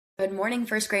Good morning,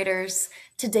 first graders.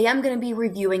 Today I'm going to be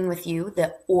reviewing with you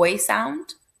the oi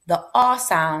sound, the aw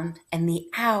sound, and the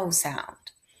ow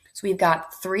sound. So we've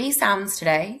got three sounds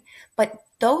today, but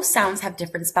those sounds have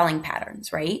different spelling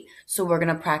patterns, right? So we're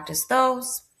going to practice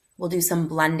those. We'll do some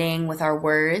blending with our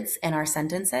words and our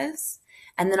sentences.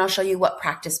 And then I'll show you what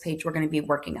practice page we're going to be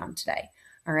working on today.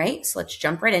 All right, so let's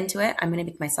jump right into it. I'm going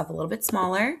to make myself a little bit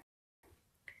smaller.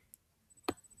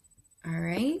 All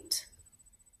right.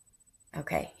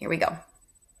 Okay, here we go.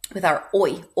 With our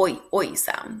oi, oi, oi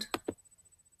sound.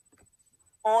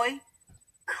 Oi.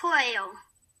 Coil.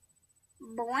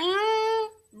 Boing,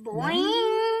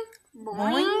 boing,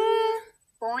 boing,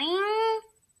 boing.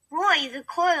 Roy the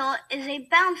coil is a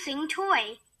bouncing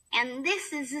toy, and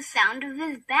this is the sound of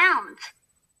his bounce.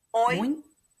 Oi. Boing,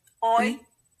 Oi.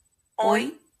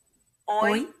 Oi.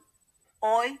 Oi.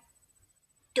 Oi.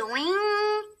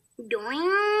 Doing,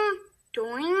 doing,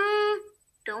 doing,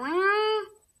 doing.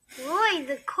 Roy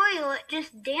the coil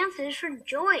just dances for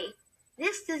joy.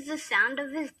 This is the sound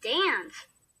of his dance.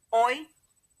 Oi.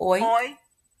 oi, Oi.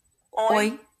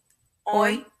 oi,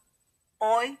 oi.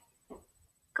 Oi.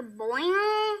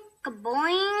 Kaboing,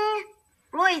 kaboing.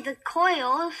 Roy the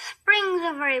coil springs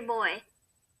over a boy.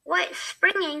 What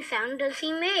springing sound does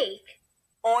he make?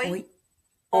 Oi.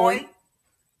 Oi, oi,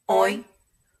 Oi.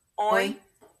 oi,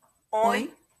 Oi.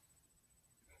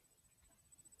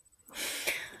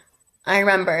 I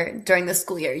remember during the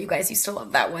school year, you guys used to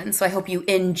love that one. So I hope you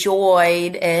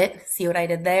enjoyed it. See what I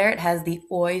did there? It has the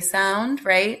oi sound,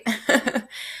 right?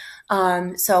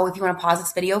 So if you want to pause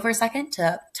this video for a second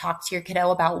to talk to your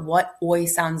kiddo about what oi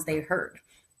sounds they heard.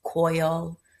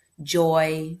 Coil,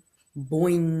 joy,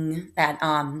 boing, that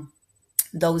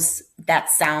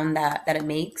sound that it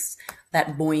makes,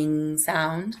 that boing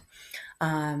sound.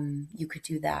 You could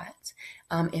do that.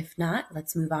 If not,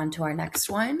 let's move on to our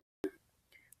next one.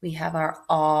 We have our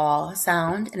aw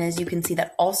sound, and as you can see,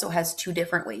 that also has two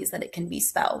different ways that it can be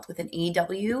spelled, with an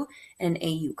AW and an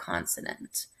AU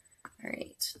consonant. All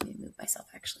right, let me move myself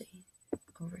actually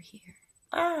over here.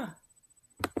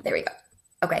 There we go.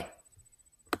 Okay.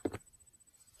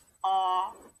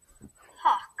 Aw.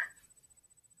 Hawk.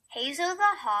 Hazel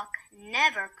the hawk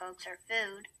never cooks her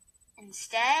food.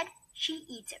 Instead, she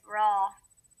eats it raw.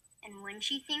 And when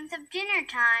she thinks of dinner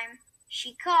time,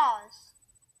 she calls.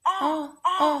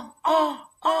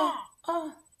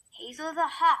 Hazel the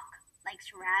hawk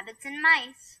likes rabbits and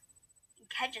mice and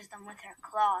catches them with her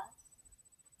claws.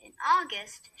 In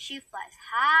August, she flies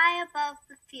high above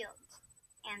the fields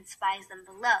and spies them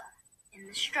below in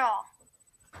the straw.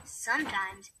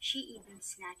 Sometimes she even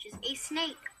snatches a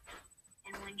snake,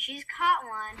 and when she's caught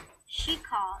one, she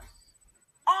calls.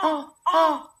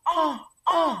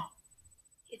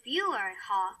 If you are a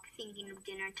hawk thinking of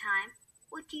dinner time,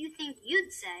 what do you think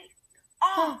you'd say?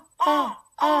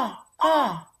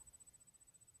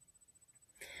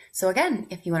 So again,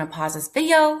 if you want to pause this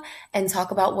video and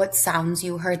talk about what sounds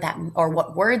you heard that, or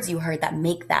what words you heard that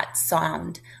make that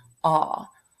sound aw,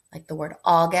 like the word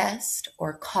August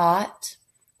or caught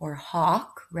or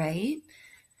hawk, right?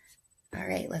 All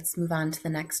right, let's move on to the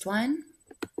next one.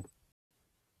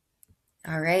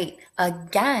 All right,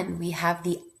 again, we have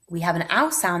an ow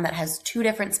sound that has two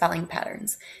different spelling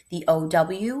patterns, the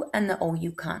OW and the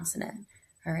OU consonant.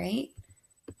 All right.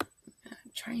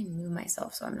 I'm trying to move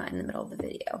myself so I'm not in the middle of the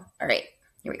video. All right,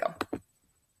 here we go.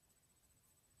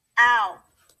 Ow.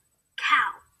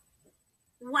 Cow.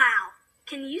 Wow.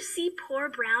 Can you see poor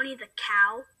Brownie the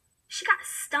cow? She got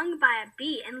stung by a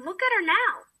bee, and look at her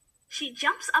now. She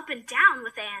jumps up and down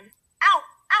with an ow,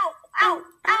 ow, ow,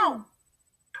 ow.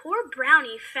 Poor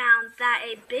Brownie found that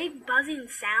a big buzzing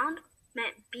sound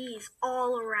meant bees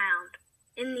all around.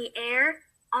 In the air,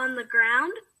 on the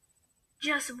ground,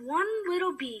 just one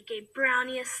little bee gave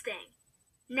Brownie a sting.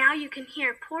 Now you can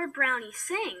hear poor Brownie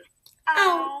sing.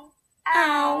 Ow,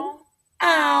 ow,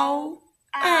 ow,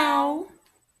 ow.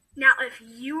 Now if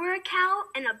you were a cow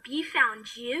and a bee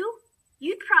found you,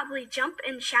 you'd probably jump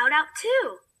and shout out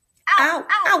too. Ow,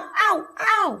 ow, ow,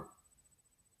 ow.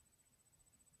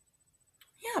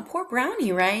 Yeah, poor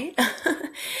Brownie, right?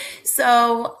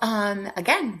 So,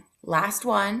 again, last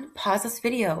one, pause this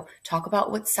video. Talk about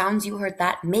what sounds you heard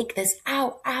that make this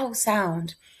ow, ow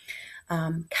sound.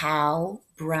 Cow,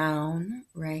 brown,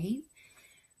 right?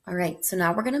 All right, so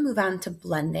now we're going to move on to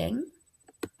blending.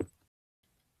 All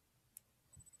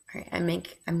right, I'm going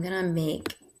to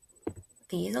make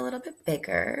these a little bit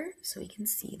bigger so we can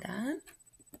see that.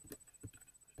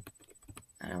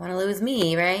 I don't want to lose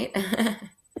me, right?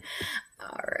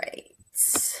 All right,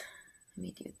 let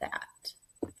me do that.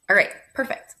 All right,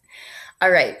 perfect.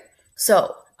 All right,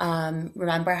 so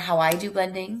remember how I do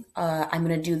blending? I'm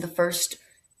going to do the first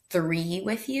 3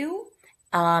 with you.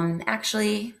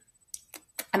 Actually,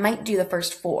 I might do the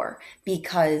first 4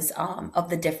 because of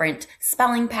the different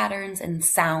spelling patterns and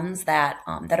sounds that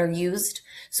are used.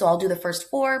 So I'll do the first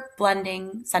 4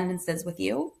 blending sentences with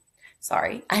you.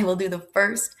 Sorry, I will do the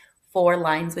first 4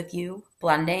 lines with you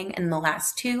blending, and the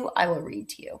last 2 I will read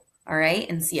to you. All right,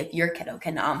 and see if your kiddo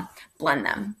can blend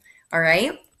them. All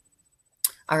right.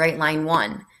 All right, line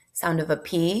 1. Sound of a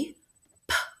P,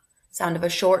 P. Sound of a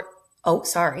short. Oh,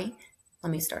 sorry.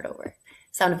 Let me start over.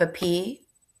 Sound of a P,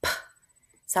 P.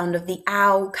 Sound of the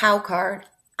ow, cow card,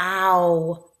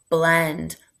 ow,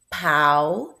 blend,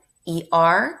 pow,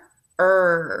 E-R,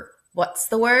 What's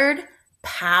the word?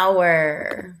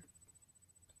 Power.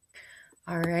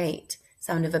 All right,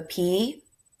 sound of a P,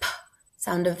 P.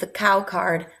 Sound of the cow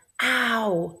card,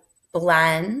 ow,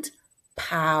 blend,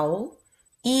 pow,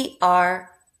 E-R,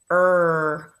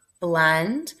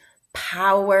 blend,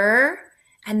 power.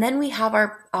 And then we have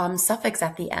our suffix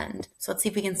at the end. So let's see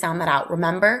if we can sound that out.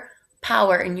 Remember,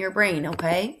 power in your brain,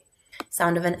 okay?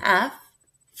 Sound of an F,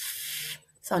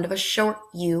 sound of a short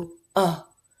U,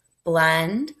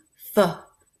 blend, F.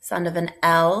 Sound of an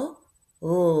L,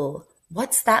 L.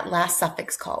 What's that last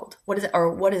suffix called? What is it,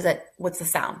 or what is it? What's the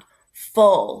sound?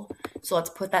 Full. So let's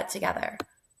put that together.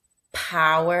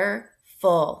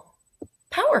 Powerful.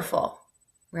 Powerful,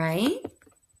 right?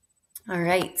 All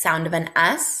right, sound of an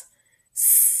S,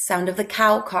 sound of the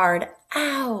cow card,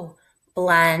 ow,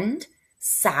 blend,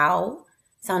 sow,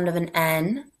 sound of an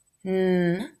N,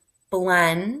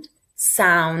 blend,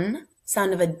 sound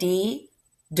of a D,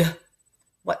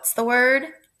 What's the word?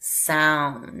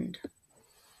 Sound.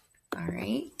 All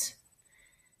right.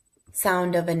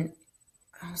 Sound of an,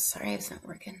 oh, sorry, it's not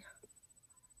working.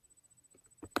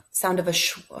 Sound of a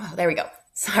there we go.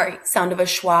 Sorry. Sound of a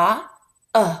schwa,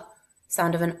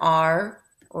 sound of an R,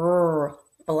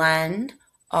 blend,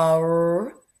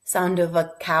 sound of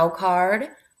a cow card,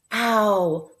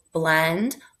 ow,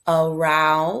 blend,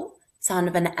 row, sound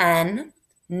of an N,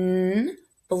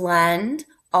 blend,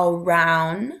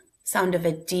 around, sound of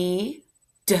a D,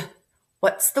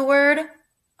 What's the word?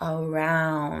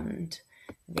 Around.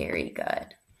 Very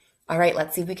good. All right,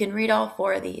 let's see if we can read all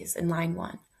 4 of these in line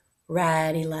 1.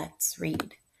 Ready, let's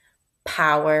read.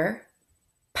 Power,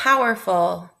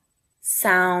 powerful,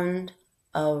 sound,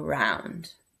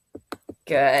 around.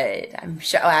 Good. I'm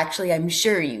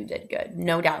sure you did good.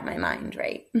 No doubt in my mind,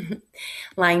 right?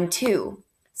 Line 2,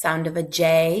 sound of a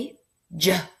J,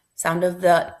 sound of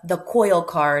the coil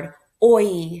card,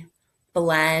 oi,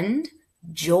 blend,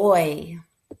 joy.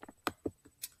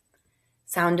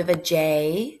 Sound of a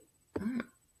J,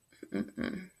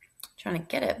 trying to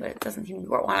get it, but it doesn't seem to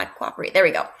want to cooperate. There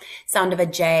we go. Sound of a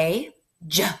J,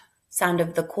 sound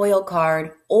of the coil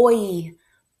card, oi,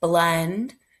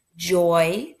 blend,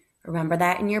 joy. Remember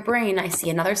that in your brain. I see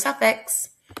another suffix.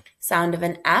 Sound of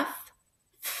an F,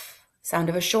 sound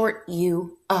of a short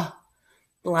U,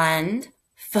 blend,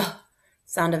 F.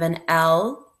 Sound of an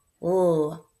L,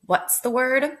 L. What's the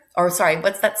word? Or sorry,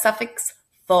 what's that suffix?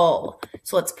 Full.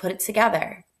 So let's put it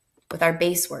together with our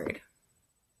base word.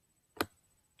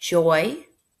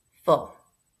 Joyful.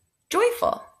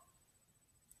 Joyful.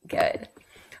 Good.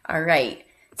 All right.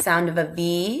 Sound of a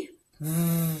V,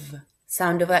 V.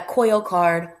 Sound of that coil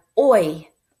card, oi,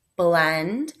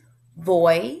 blend,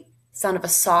 voy. Sound of a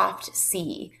soft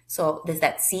C. So does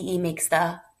that CE makes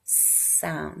the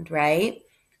sound, right?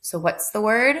 So what's the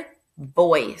word?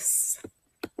 Voice.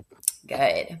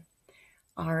 Good.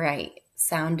 All right.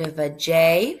 Sound of a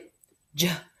J,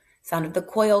 sound of the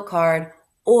coil card,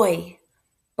 oi,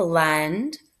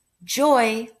 blend,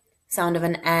 joy. Sound of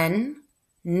an N,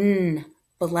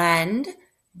 blend,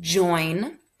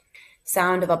 join.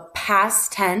 Sound of a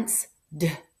past tense,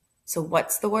 D. So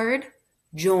what's the word?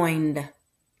 Joined.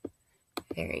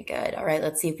 Very good. All right,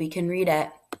 let's see if we can read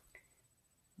it.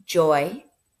 Joy,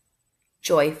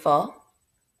 joyful,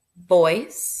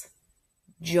 voice,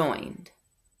 joined.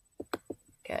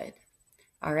 Good.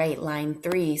 All right, line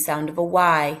 3, sound of a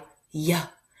Y, Y.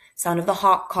 Sound of the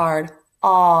hawk card,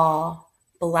 aw,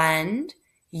 blend,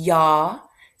 yaw.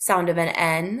 Sound of an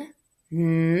N,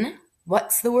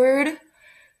 What's the word?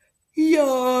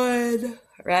 Yawn,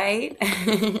 right?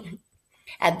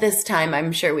 At this time,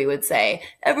 I'm sure we would say,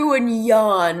 everyone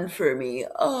yawn for me.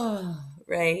 Oh,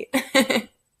 right?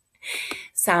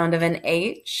 Sound of an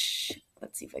H.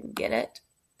 Let's see if I can get it.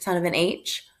 Sound of an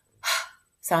H.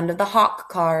 Sound of the hawk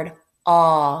card.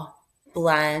 Aw.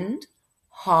 Blend.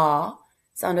 Haw.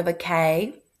 Sound of a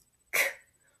K. K.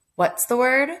 What's the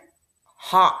word?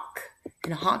 Hawk.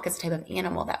 And a hawk is a type of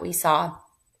animal that we saw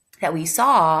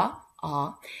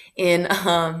in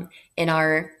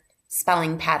our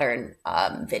spelling pattern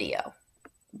video.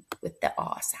 the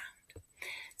aw sound.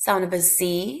 Sound of a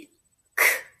C, k.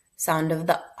 Sound of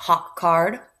the hawk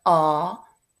card, aw,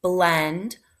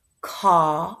 blend,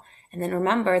 caw. And then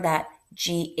remember that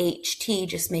GHT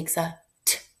just makes a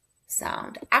t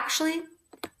sound. Actually,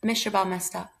 Miss Shabelle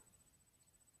messed up.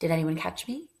 Did anyone catch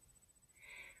me?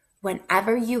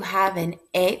 Whenever you have an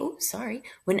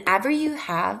whenever you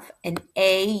have an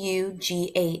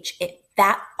AUGH,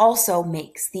 that also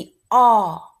makes the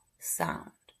aw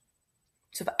sound.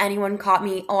 So if anyone caught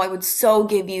me, I would so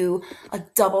give you a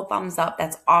double thumbs up.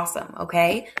 That's awesome,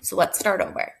 okay? So let's start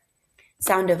over.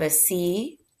 Sound of a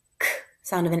C, k.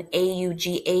 Sound of an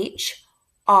AUGH,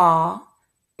 aw,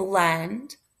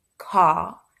 blend,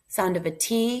 caw. Sound of a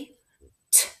T,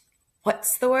 t.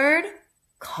 What's the word?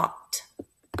 Caught.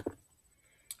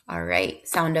 All right.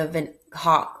 Sound of an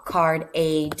hawk card,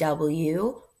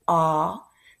 AW, aw.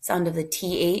 Sound of the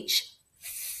TH,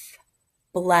 th.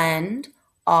 Blend,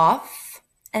 off.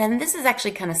 And then this is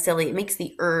actually kind of silly. It makes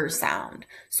the sound.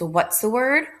 So what's the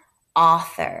word?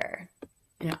 Author.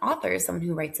 And an author is someone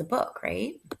who writes a book,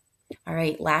 right? All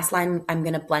right, last line I'm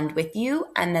going to blend with you,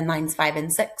 and then lines 5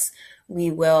 and 6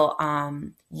 we will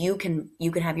you can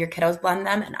have your kiddos blend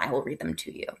them, and I will read them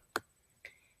to you.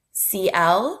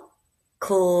 CL,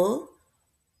 cl,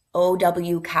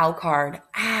 OW, cow card,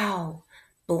 ow,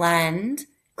 blend,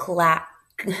 clow,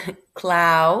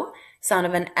 sound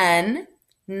of an N,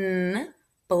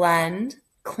 blend,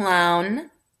 clown,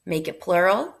 make it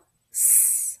plural,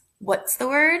 s. What's the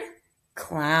word?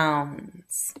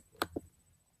 Clowns.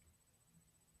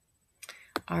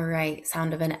 All right,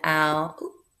 sound of an L,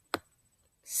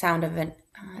 sound of an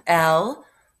L,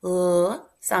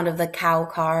 sound of the cow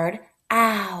card,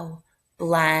 ow,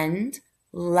 blend,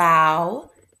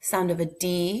 low, sound of a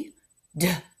D,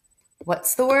 d.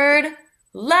 What's the word?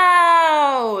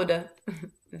 Loud.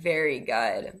 Very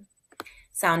good.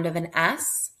 Sound of an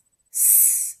S,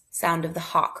 sound of the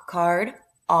hawk card,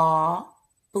 aw,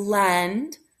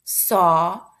 blend,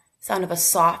 saw, sound of a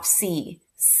soft C,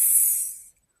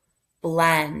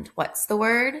 blend. What's the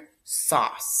word?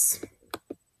 Sauce.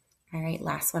 All right,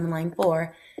 last one in line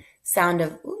 4. Sound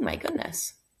of, oh my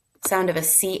goodness. Sound of a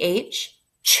CH,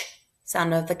 ch.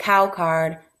 Sound of the cow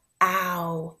card,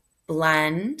 ow,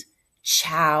 blend,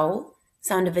 chow.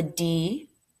 Sound of a D,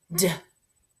 d.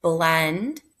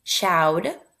 Blend,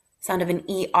 chowed. Sound of an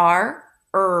ER,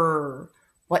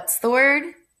 What's the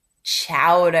word?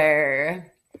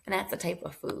 Chowder. And that's a type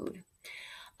of food.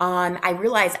 I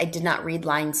realized I did not read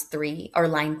line 3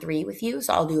 with you,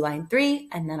 so I'll do line 3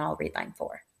 and then I'll read line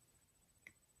 4.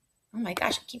 Oh my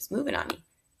gosh, it keeps moving on me.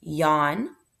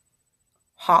 Yawn,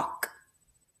 hawk,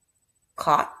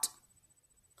 caught,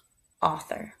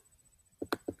 author.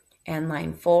 And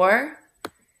line 4,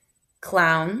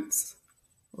 clowns,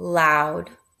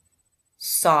 loud,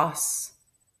 sauce,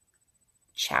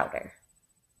 chowder.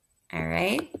 All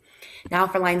right. Now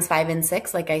for lines 5 and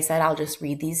 6, like I said, I'll just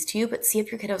read these to you, but see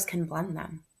if your kiddos can blend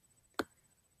them.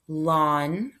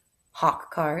 Lawn,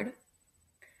 hawk card.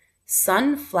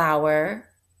 Sunflower,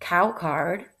 cow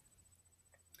card.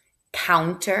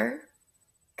 Counter,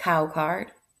 cow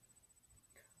card.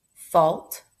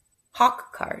 Fault,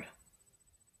 hawk card.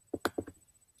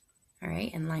 All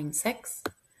right, and line 6.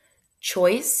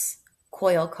 Choice,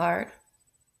 coil card.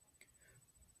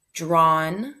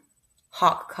 Drawn,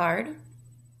 hawk card.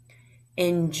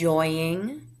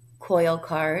 Enjoying, coil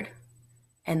card.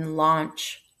 And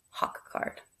launch, hawk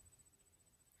card.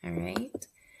 All right.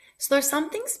 So there's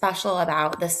something special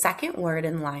about the second word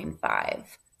in line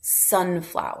 5,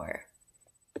 sunflower.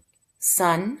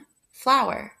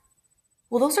 Sunflower.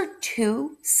 Well, those are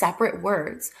two separate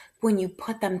words. When you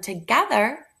put them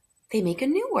together, they make a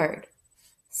new word.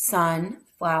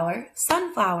 Sunflower,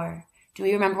 sunflower. Do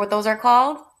we remember what those are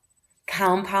called?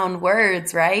 Compound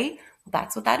words, right? Well,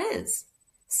 that's what that is.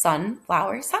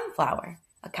 Sunflower, sunflower,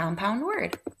 a compound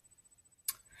word.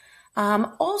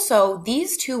 Also,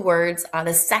 these two words are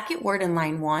the second word in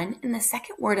line 1 and the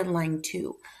second word in line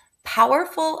 2,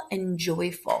 powerful and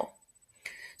joyful.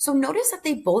 So notice that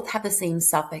they both have the same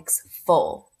suffix,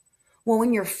 full. Well,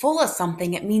 when you're full of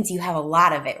something, it means you have a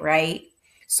lot of it, right?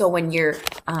 So when you're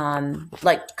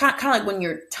like kind of like when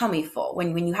your tummy full,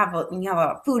 when you have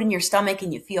a food in your stomach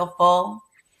and you feel full,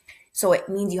 so it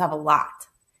means you have a lot.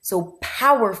 So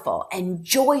powerful and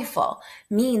joyful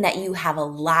mean that you have a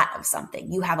lot of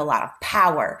something. You have a lot of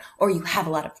power or you have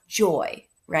a lot of joy,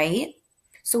 right?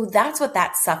 So that's what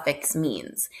that suffix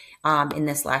means in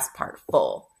this last part,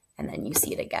 full. And then you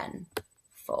see it again,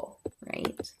 full,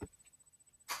 right?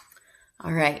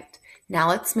 All right. Now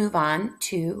let's move on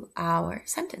to our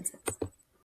sentences.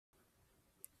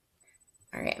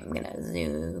 All right, I'm going to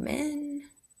zoom in.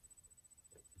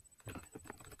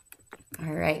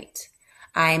 All right.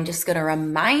 I'm just going to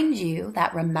remind you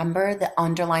that remember the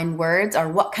underlined words are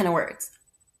what kind of words?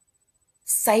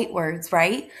 Sight words,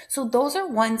 right? So those are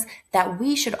ones that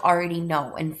we should already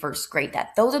know in first grade.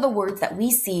 That those are the words that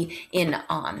we see in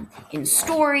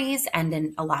stories and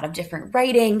in a lot of different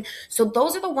writing. So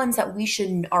those are the ones that we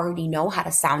should already know how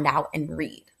to sound out and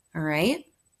read. All right.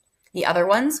 The other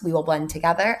ones we will blend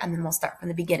together, and then we'll start from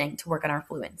the beginning to work on our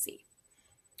fluency.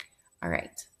 All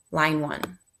right. Line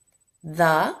 1.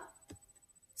 The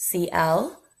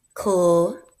CL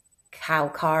cow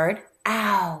card.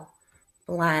 Ow.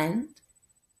 Blend.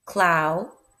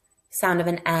 Clow, sound of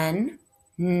an N,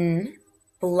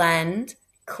 blend,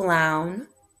 clown,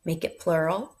 make it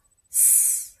plural.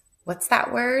 What's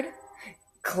that word?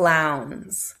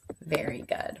 Clowns. Very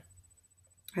good.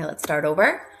 All right, let's start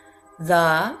over.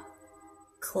 The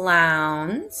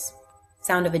clowns,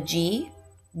 sound of a G,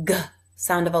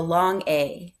 sound of a long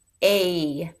A,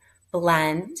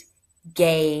 blend,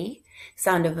 gay,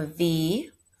 sound of a V,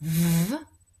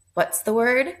 what's the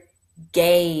word?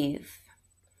 Gave.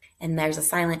 And there's a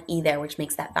silent E there, which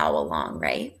makes that vowel long,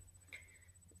 right?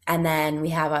 And then we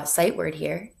have a sight word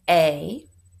here, A.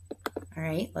 All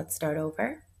right, let's start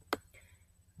over.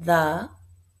 The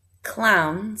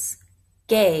clowns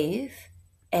gave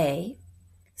a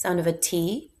sound of a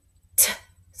T,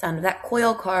 sound of that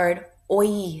coil card,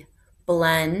 oi,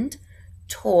 blend,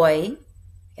 toy.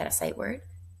 We got a sight word,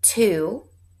 to.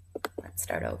 Let's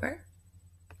start over.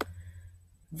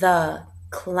 The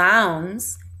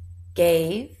clowns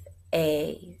gave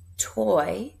a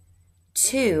toy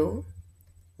to,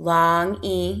 long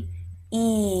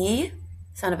E,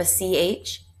 sound of a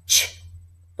CH,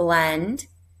 blend,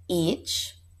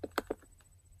 each.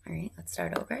 All right, let's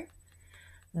start over.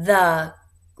 The,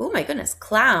 oh my goodness,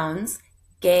 clowns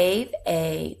gave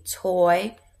a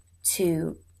toy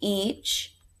to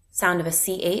each, sound of a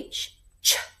CH,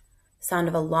 sound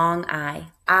of a long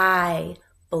I,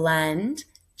 blend,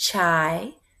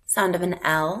 chai, sound of an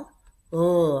L,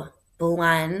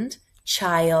 blend,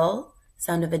 child,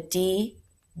 sound of a D.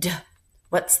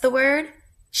 What's the word?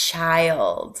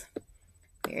 Child.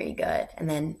 Very good. And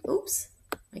then, oops,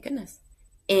 my goodness.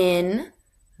 In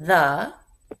the, all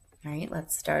right,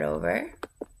 let's start over.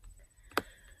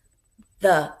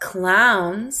 The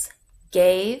clowns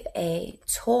gave a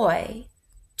toy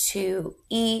to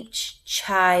each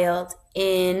child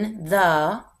in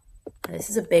the, this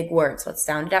is a big word, so let's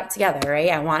sound it out together, right?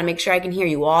 I want to make sure I can hear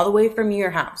you all the way from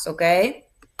your house, okay?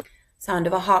 Sound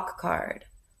of a hawk card.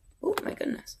 Oh, my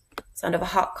goodness. Sound of a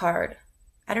hawk card.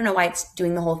 I don't know why it's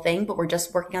doing the whole thing, but we're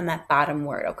just working on that bottom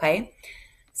word, okay?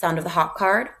 Sound of the hawk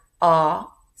card,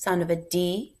 aw. Sound of a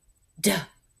D,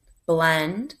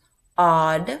 blend,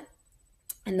 odd.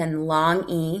 And then long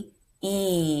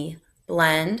E,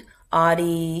 blend,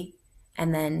 oddie.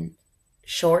 And then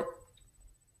short.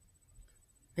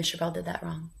 Mr. Bell did that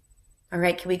wrong. All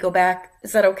right, can we go back?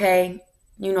 Is that okay?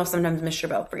 You know sometimes Mr.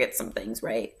 Bell forgets some things,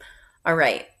 right? All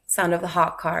right, sound of the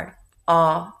hawk card,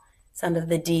 aw. Sound of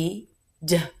the D,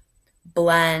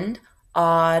 blend,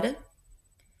 odd.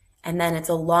 And then it's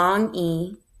a long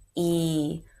E.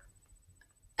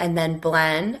 And then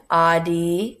blend,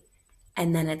 oddie.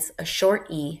 And then it's a short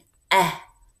E,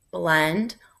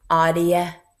 blend,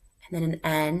 oddie. And then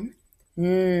an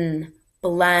N,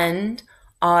 blend,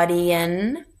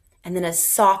 audion. And then a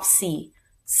soft C,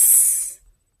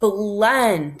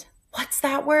 blend. What's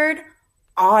that word?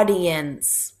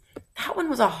 Audience. That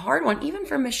one was a hard one, even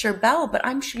for Mr. Bell, but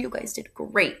I'm sure you guys did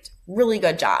great. Really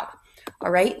good job. All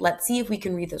right, let's see if we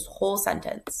can read this whole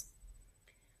sentence.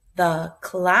 The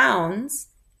clowns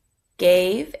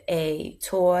gave a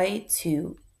toy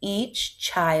to each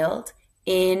child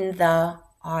in the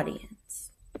audience.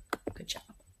 Good job.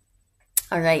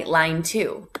 All right, line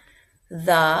 2.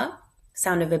 The,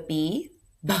 sound of a B,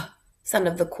 sound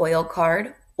of the coil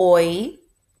card, oi,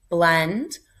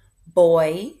 blend,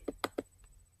 boy.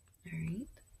 All right.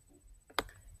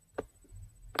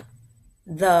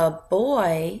 The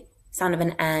boy, sound of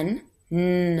an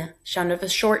N, sound of a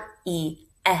short E,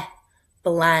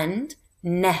 blend,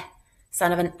 ne.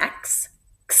 Sound of an X,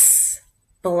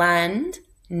 blend,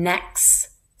 next.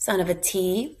 Sound of a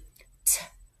T,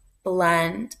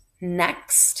 blend,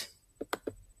 next.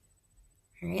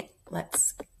 All right,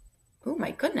 let's, oh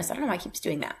my goodness, I don't know why it keeps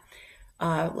doing that.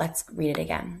 Let's read it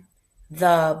again.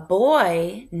 The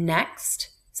boy next,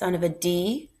 sound of a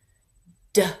D,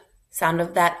 sound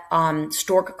of that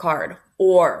stork card,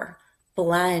 or,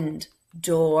 blend,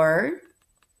 door,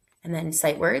 and then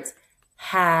sight words,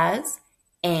 has,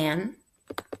 an.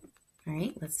 All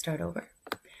right, let's start over.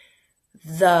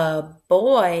 The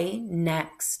boy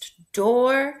next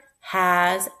door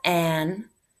has an,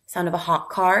 Sound of a hot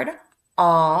card,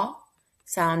 aw.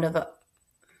 Sound of a,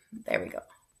 there we go.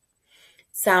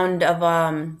 Sound of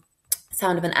an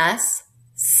S,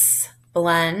 s.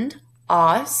 Blend,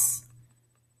 os.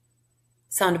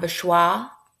 Sound of a schwa,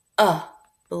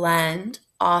 blend,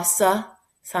 ossa.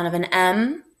 Sound of an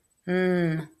M,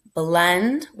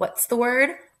 blend. What's the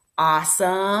word?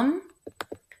 Awesome.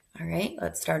 All right,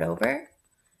 let's start over.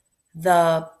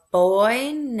 The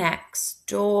boy next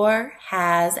door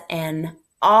has an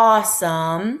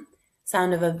awesome.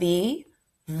 Sound of a V,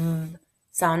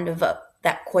 sound of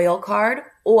that coil card,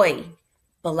 oi.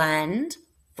 Blend,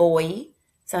 voy.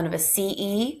 Sound of a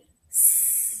CE,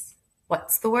 s.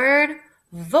 What's the word?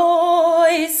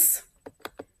 Voice.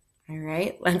 All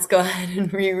right, let's go ahead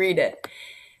and reread it.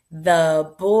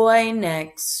 The boy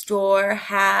next door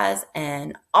has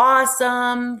an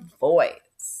awesome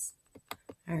voice.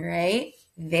 All right,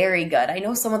 very good. I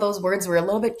know some of those words were a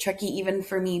little bit tricky even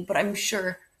for me, but I'm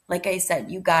sure, like I said,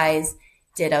 you guys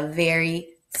did a very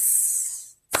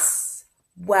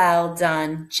well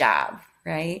done job,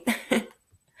 right?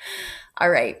 All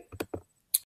right.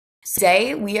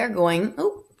 Today we are going,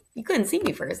 oh, you couldn't see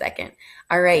me for a second.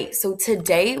 All right, so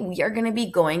today we are going to be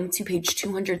going to page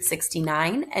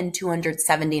 269 and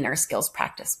 270 in our skills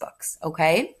practice books,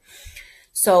 okay?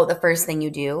 So the first thing you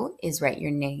do is write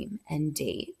your name and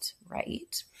date,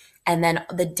 right? And then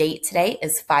the date today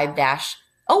is 5-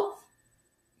 oh,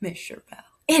 Miss Sherpell.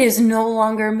 It is no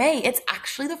longer May. It's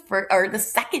actually the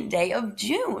second day of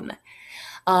June.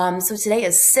 So today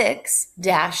is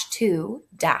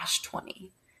 6-2-20.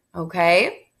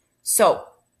 Okay? So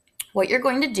what you're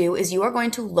going to do is you are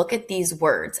going to look at these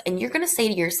words and you're going to say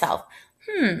to yourself,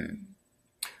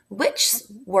 which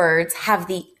words have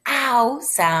the ow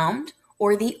sound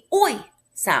or the oi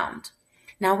sound?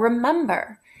 Now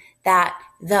remember that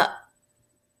the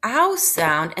ow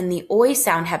sound and the oi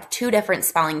sound have two different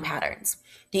spelling patterns.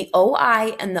 The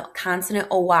OI and the consonant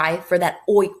OY for that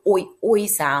oi, oi, oi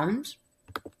sound,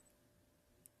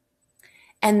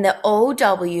 and the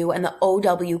OW and the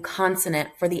OW consonant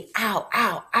for the ow,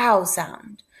 ow, ow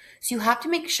sound. So you have to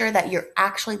make sure that you're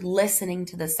actually listening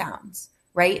to the sounds,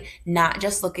 right? Not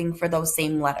just looking for those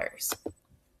same letters.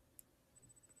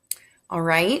 All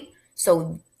right?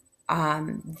 So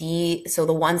the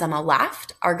ones on the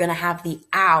left are going to have the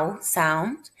ow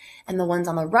sound, and the ones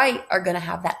on the right are going to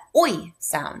have that oi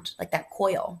sound, like that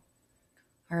coil.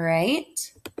 All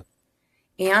right?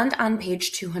 And on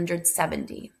page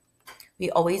 270,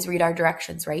 we always read our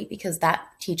directions, right? Because that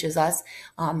teaches us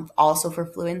also for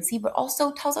fluency, but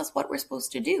also tells us what we're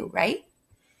supposed to do, right?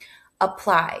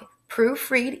 Apply.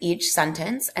 Proofread each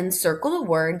sentence and circle the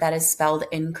word that is spelled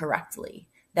incorrectly.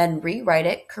 Then rewrite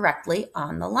it correctly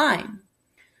on the line.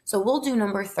 So we'll do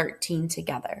number 13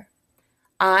 together.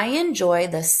 I enjoy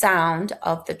the sound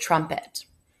of the trumpet.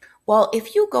 Well,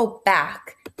 if you go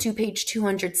back to page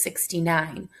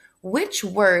 269, which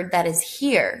word that is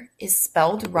here is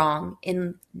spelled wrong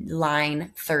in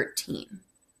line 13?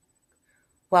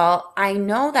 Well, I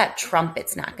know that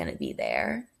trumpet's not going to be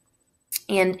there.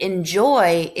 And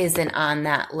enjoy isn't on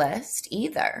that list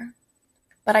either.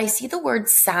 But I see the word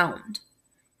sound.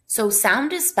 So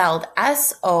sound is spelled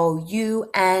S-O-U-N-D.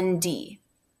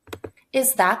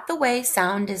 Is that the way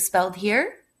sound is spelled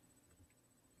here?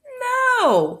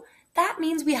 No. That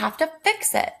means we have to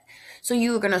fix it. So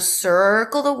you're going to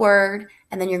circle the word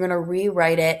and then you're going to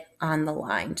rewrite it on the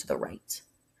line to the right.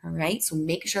 All right. So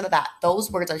make sure that those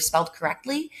words are spelled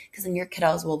correctly, because then your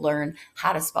kiddos will learn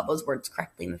how to spell those words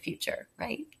correctly in the future.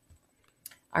 Right.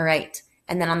 All right.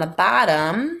 And then on the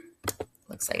bottom,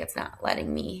 looks like it's not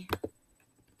letting me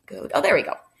go. Oh, there we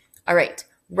go. All right.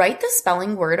 Write the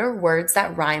spelling word or words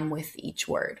that rhyme with each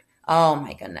word. Oh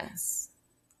my goodness.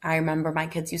 I remember my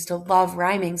kids used to love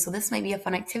rhyming, so this might be a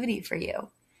fun activity for you.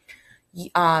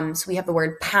 So we have the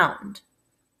word pound.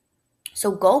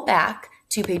 So go back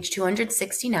to page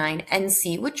 269 and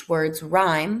see which words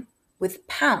rhyme with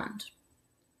pound.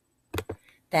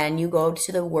 Then you go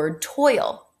to the word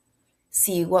toil.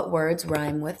 See what words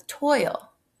rhyme with toil,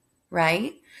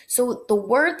 right? So the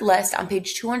word list on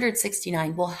page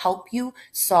 269 will help you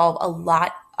solve a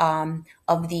lot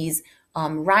of these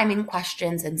rhyming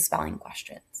questions and spelling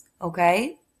questions,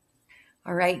 okay?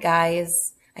 All right,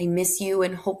 guys. I miss you,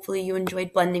 and hopefully you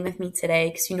enjoyed blending with me today,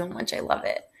 because you know how much I love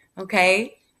it,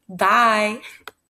 okay? Bye.